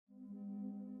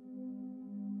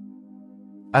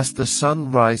As the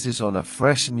sun rises on a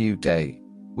fresh new day,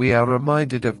 we are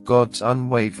reminded of God's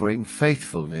unwavering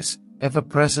faithfulness, ever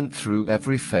present through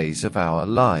every phase of our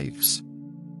lives.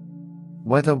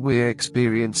 Whether we're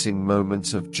experiencing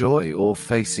moments of joy or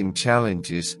facing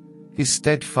challenges, His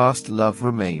steadfast love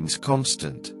remains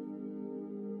constant.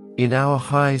 In our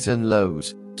highs and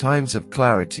lows, times of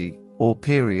clarity, or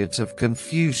periods of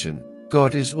confusion,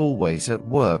 God is always at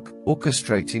work,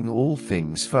 orchestrating all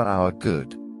things for our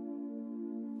good.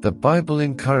 The Bible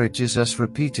encourages us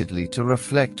repeatedly to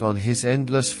reflect on His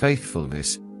endless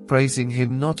faithfulness, praising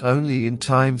Him not only in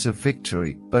times of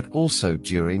victory but also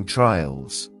during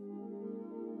trials.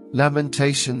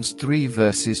 Lamentations 3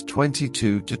 verses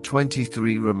 22 to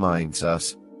 23 reminds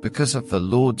us, because of the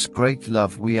Lord's great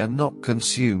love we are not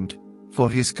consumed, for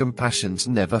His compassions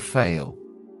never fail.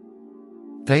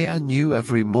 They are new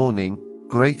every morning,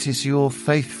 great is your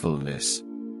faithfulness.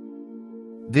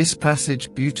 This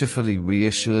passage beautifully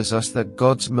reassures us that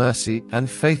God's mercy and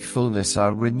faithfulness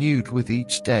are renewed with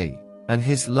each day, and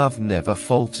His love never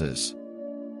falters.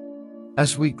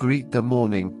 As we greet the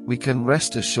morning, we can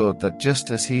rest assured that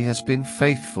just as He has been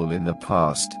faithful in the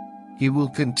past, He will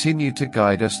continue to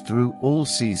guide us through all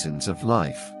seasons of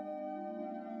life.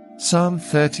 Psalm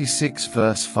 36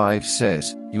 verse 5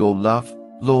 says, "Your love,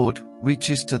 Lord,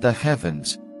 reaches to the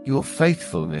heavens, your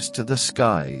faithfulness to the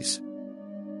skies."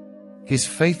 His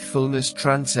faithfulness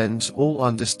transcends all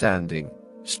understanding,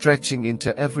 stretching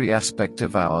into every aspect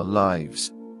of our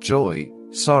lives: joy,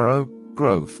 sorrow,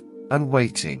 growth, and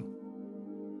waiting.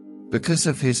 Because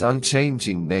of His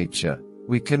unchanging nature,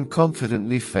 we can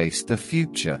confidently face the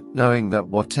future, knowing that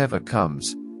whatever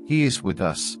comes, He is with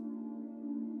us.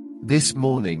 This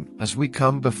morning, as we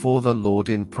come before the Lord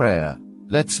in prayer,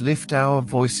 let's lift our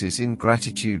voices in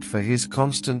gratitude for His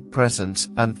constant presence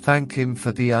and thank Him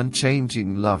for the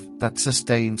unchanging love that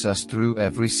sustains us through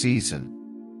every season.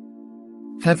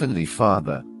 Heavenly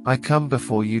Father, I come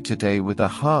before You today with a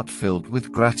heart filled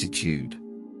with gratitude.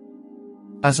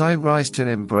 As I rise to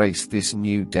embrace this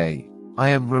new day, I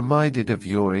am reminded of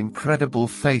Your incredible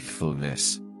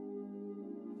faithfulness.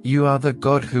 You are the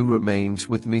God who remains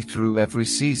with me through every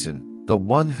season, the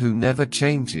one who never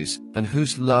changes, and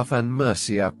whose love and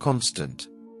mercy are constant.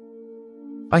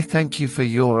 I thank You for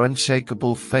Your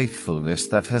unshakable faithfulness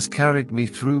that has carried me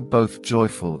through both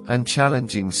joyful and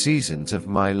challenging seasons of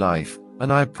my life,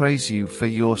 and I praise You for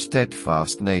Your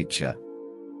steadfast nature.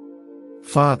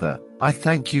 Father, I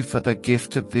thank You for the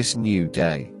gift of this new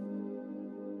day.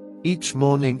 Each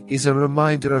morning is a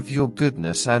reminder of Your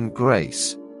goodness and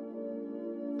grace.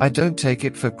 I don't take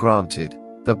it for granted,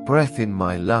 the breath in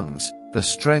my lungs, the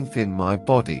strength in my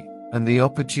body, and the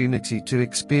opportunity to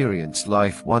experience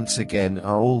life once again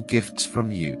are all gifts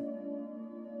from You.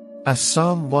 As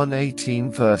Psalm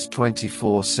 118 verse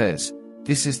 24 says,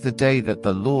 "This is the day that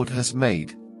the Lord has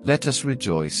made, let us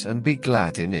rejoice and be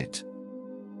glad in it."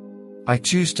 I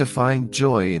choose to find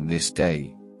joy in this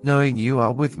day, knowing You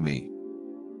are with me.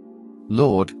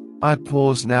 Lord, I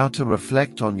pause now to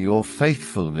reflect on Your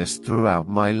faithfulness throughout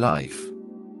my life.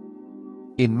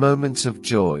 In moments of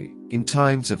joy, in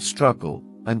times of struggle,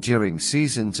 and during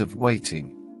seasons of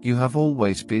waiting, You have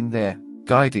always been there,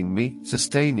 guiding me,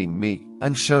 sustaining me,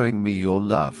 and showing me Your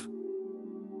love.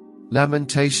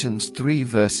 Lamentations 3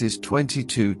 verses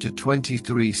 22 to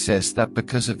 23 says that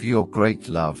because of Your great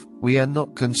love, we are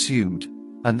not consumed,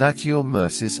 and that Your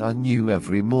mercies are new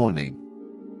every morning.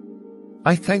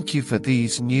 I thank You for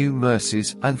these new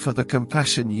mercies and for the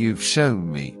compassion You've shown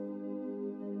me.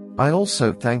 I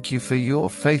also thank You for Your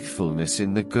faithfulness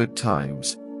in the good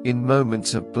times, in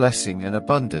moments of blessing and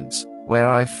abundance, where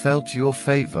I felt Your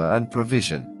favor and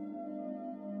provision.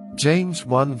 James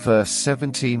 1 verse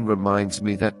 17 reminds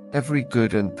me that every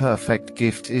good and perfect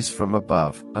gift is from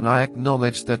above, and I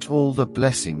acknowledge that all the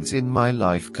blessings in my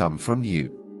life come from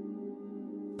You.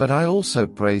 But I also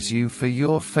praise You for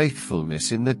Your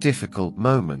faithfulness in the difficult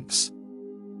moments.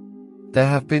 There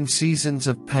have been seasons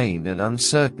of pain and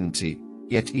uncertainty,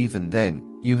 yet even then,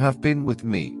 You have been with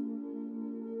me.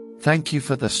 Thank You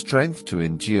for the strength to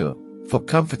endure, for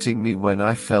comforting me when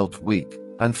I felt weak,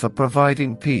 and for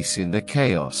providing peace in the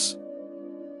chaos.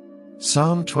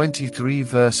 Psalm 23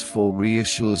 verse 4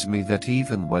 reassures me that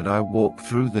even when I walk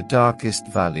through the darkest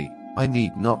valley, I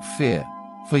need not fear,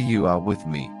 for You are with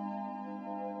me.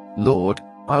 Lord,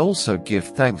 I also give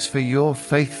thanks for Your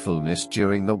faithfulness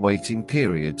during the waiting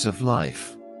periods of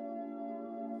life.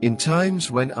 In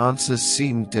times when answers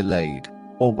seemed delayed,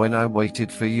 or when I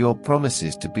waited for Your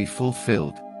promises to be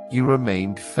fulfilled, You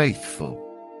remained faithful.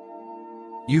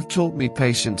 You've taught me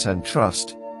patience and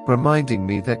trust, reminding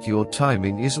me that Your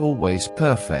timing is always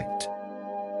perfect.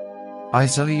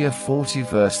 Isaiah 40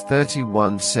 verse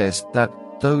 31 says that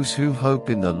those who hope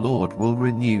in the Lord will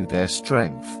renew their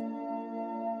strength.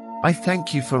 I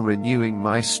thank you for renewing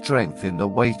my strength in the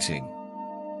waiting.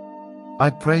 I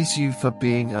praise you for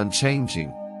being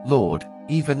unchanging, Lord,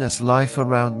 even as life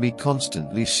around me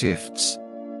constantly shifts.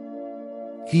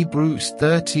 Hebrews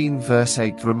 13 verse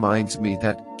 8 reminds me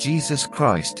that Jesus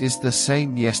Christ is the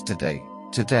same yesterday,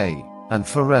 today, and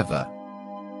forever.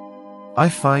 I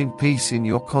find peace in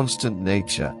your constant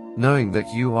nature, knowing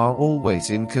that you are always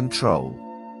in control.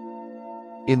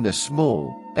 In the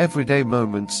small, everyday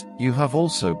moments, you have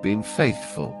also been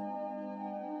faithful.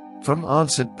 From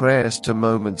answered prayers to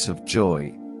moments of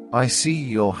joy, I see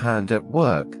your hand at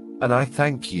work, and I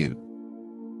thank you.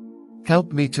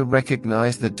 Help me to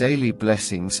recognize the daily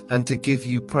blessings and to give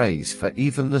you praise for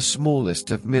even the smallest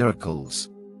of miracles.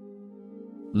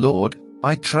 Lord,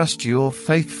 I trust your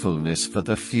faithfulness for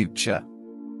the future.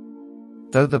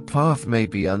 Though the path may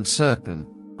be uncertain,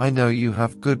 I know you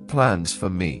have good plans for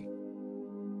me.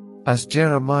 As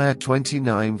Jeremiah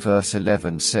 29 verse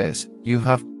 11 says, you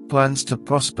have plans to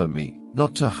prosper me,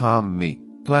 not to harm me,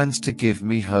 plans to give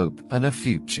me hope and a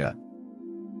future.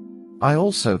 I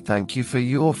also thank you for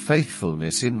your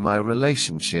faithfulness in my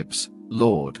relationships,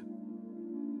 Lord.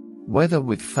 Whether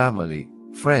with family,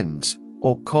 friends,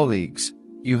 or colleagues,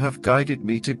 you have guided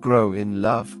me to grow in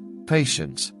love,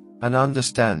 patience, and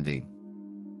understanding.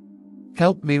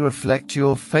 Help me reflect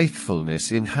your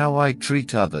faithfulness in how I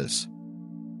treat others.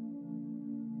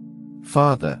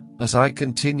 Father, as I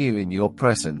continue in your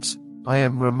presence, I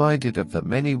am reminded of the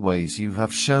many ways you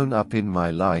have shown up in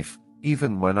my life,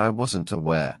 even when I wasn't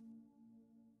aware.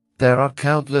 There are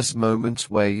countless moments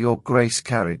where your grace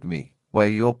carried me, where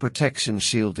your protection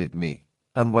shielded me,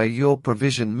 and where your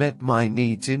provision met my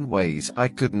needs in ways I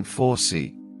couldn't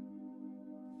foresee.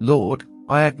 Lord,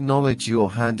 I acknowledge your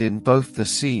hand in both the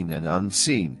seen and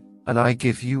unseen, and I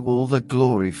give you all the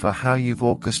glory for how you've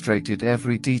orchestrated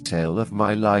every detail of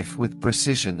my life with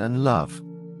precision and love.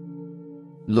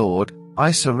 Lord,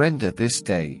 I surrender this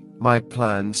day, my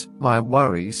plans, my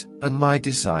worries, and my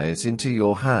desires into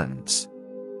your hands.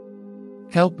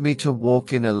 Help me to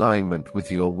walk in alignment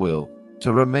with your will,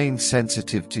 to remain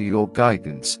sensitive to your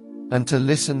guidance, and to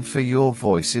listen for your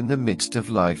voice in the midst of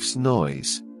life's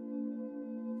noise.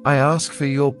 I ask for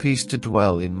your peace to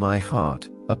dwell in my heart,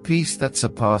 a peace that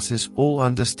surpasses all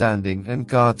understanding and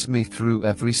guards me through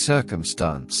every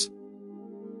circumstance.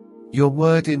 Your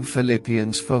word in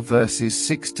Philippians 4 verses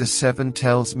 6 to 7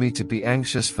 tells me to be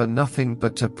anxious for nothing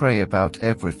but to pray about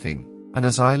everything, and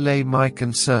as I lay my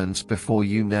concerns before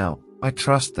you now, I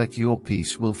trust that your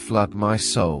peace will flood my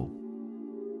soul.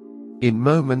 In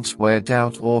moments where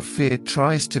doubt or fear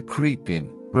tries to creep in,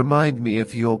 remind me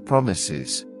of your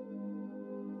promises.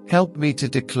 Help me to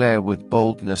declare with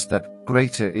boldness that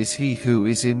greater is he who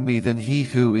is in me than he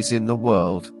who is in the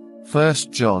world. 1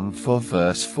 John 4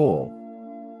 verse 4.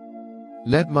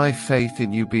 Let my faith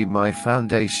in you be my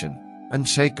foundation,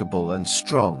 unshakable and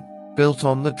strong, built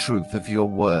on the truth of your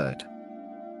word.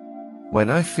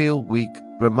 When I feel weak,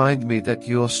 remind me that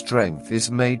your strength is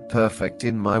made perfect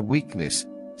in my weakness.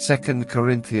 2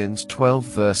 Corinthians 12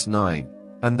 verse 9,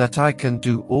 and that I can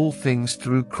do all things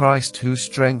through Christ who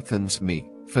strengthens me.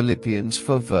 Philippians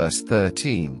 4 verse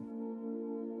 13.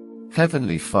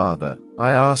 Heavenly Father,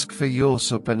 I ask for your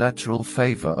supernatural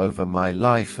favor over my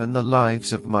life and the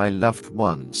lives of my loved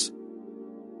ones.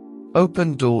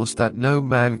 Open doors that no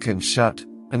man can shut,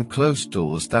 and close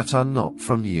doors that are not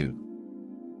from you.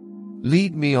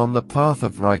 Lead me on the path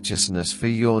of righteousness for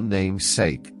your name's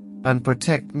sake, and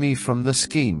protect me from the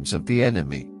schemes of the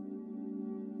enemy.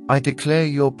 I declare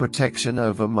your protection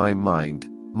over my mind,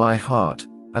 my heart,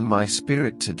 and my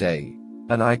spirit today,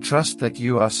 and I trust that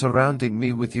you are surrounding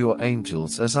me with your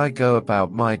angels as I go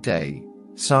about my day.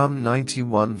 Psalm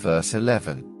 91 verse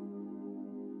 11.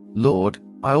 Lord,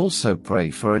 I also pray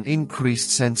for an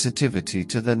increased sensitivity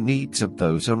to the needs of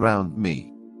those around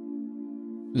me.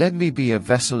 Let me be a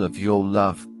vessel of your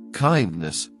love,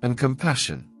 kindness, and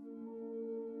compassion.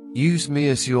 Use me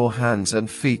as your hands and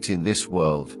feet in this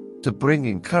world, to bring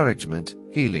encouragement,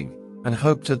 healing, and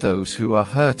hope to those who are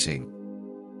hurting.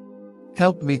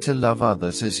 Help me to love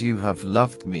others as you have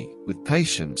loved me, with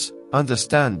patience,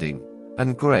 understanding,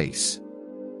 and grace.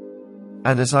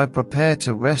 And as I prepare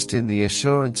to rest in the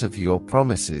assurance of your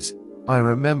promises, I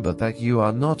remember that you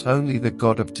are not only the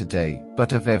God of today,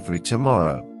 but of every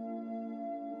tomorrow.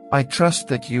 I trust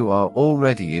that you are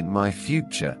already in my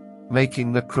future,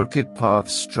 making the crooked path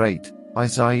straight,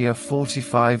 Isaiah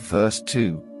 45 verse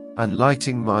 2, and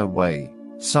lighting my way,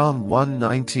 Psalm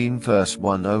 119 verse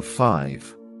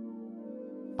 105.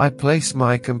 I place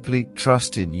my complete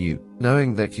trust in you,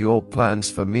 knowing that your plans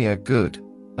for me are good,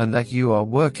 and that you are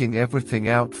working everything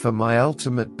out for my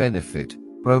ultimate benefit.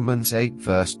 Romans 8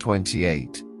 verse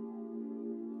 28.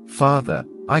 Father,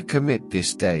 I commit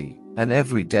this day, and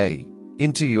every day,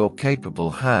 into your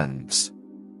capable hands.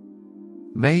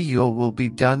 May your will be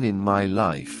done in my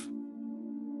life.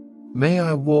 May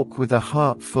I walk with a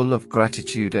heart full of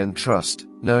gratitude and trust,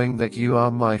 knowing that you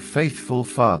are my faithful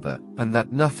Father, and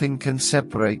that nothing can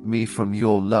separate me from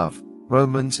your love.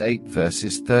 Romans 8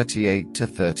 verses 38 to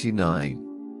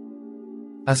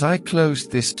 39. As I close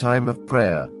this time of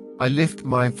prayer, I lift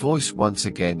my voice once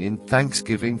again in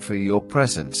thanksgiving for your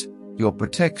presence, your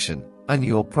protection, and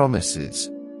your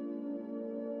promises.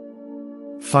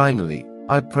 Finally,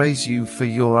 I praise you for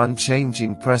your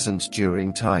unchanging presence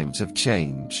during times of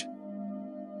change.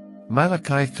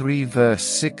 Malachi 3 verse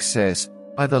 6 says,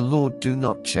 I the Lord do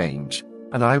not change,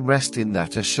 and I rest in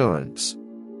that assurance.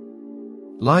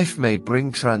 Life may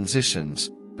bring transitions,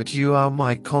 but you are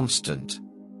my constant.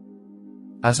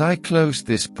 As I close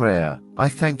this prayer, I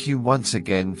thank you once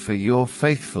again for your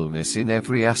faithfulness in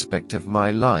every aspect of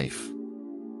my life.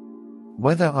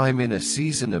 Whether I'm in a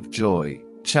season of joy,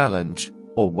 challenge,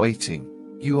 or waiting,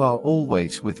 you are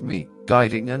always with me,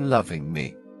 guiding and loving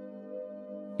me.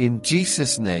 In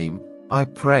Jesus' name, I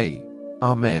pray.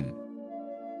 Amen.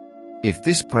 If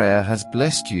this prayer has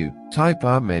blessed you, type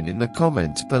Amen in the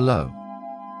comments below.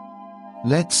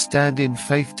 Let's stand in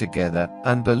faith together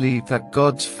and believe that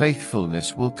God's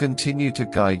faithfulness will continue to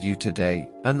guide you today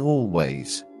and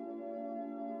always.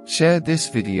 Share this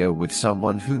video with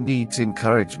someone who needs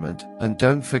encouragement, and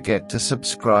don't forget to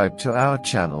subscribe to our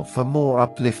channel for more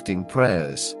uplifting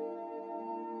prayers.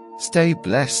 Stay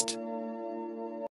blessed.